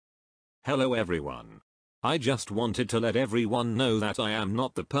Hello everyone. I just wanted to let everyone know that I am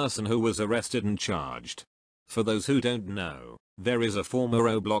not the person who was arrested and charged. For those who don't know, there is a former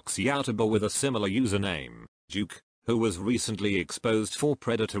Roblox YouTuber with a similar username, Juke, who was recently exposed for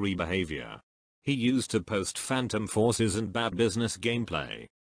predatory behavior. He used to post phantom forces and bad business gameplay.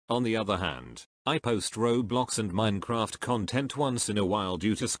 On the other hand, I post Roblox and Minecraft content once in a while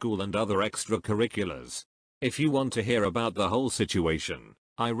due to school and other extracurriculars. If you want to hear about the whole situation,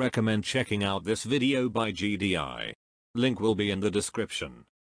 I recommend checking out this video by GDI. Link will be in the description.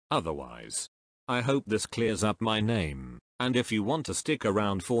 Otherwise, I hope this clears up my name, and if you want to stick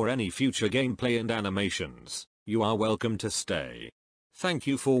around for any future gameplay and animations, you are welcome to stay. Thank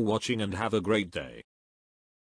you for watching and have a great day.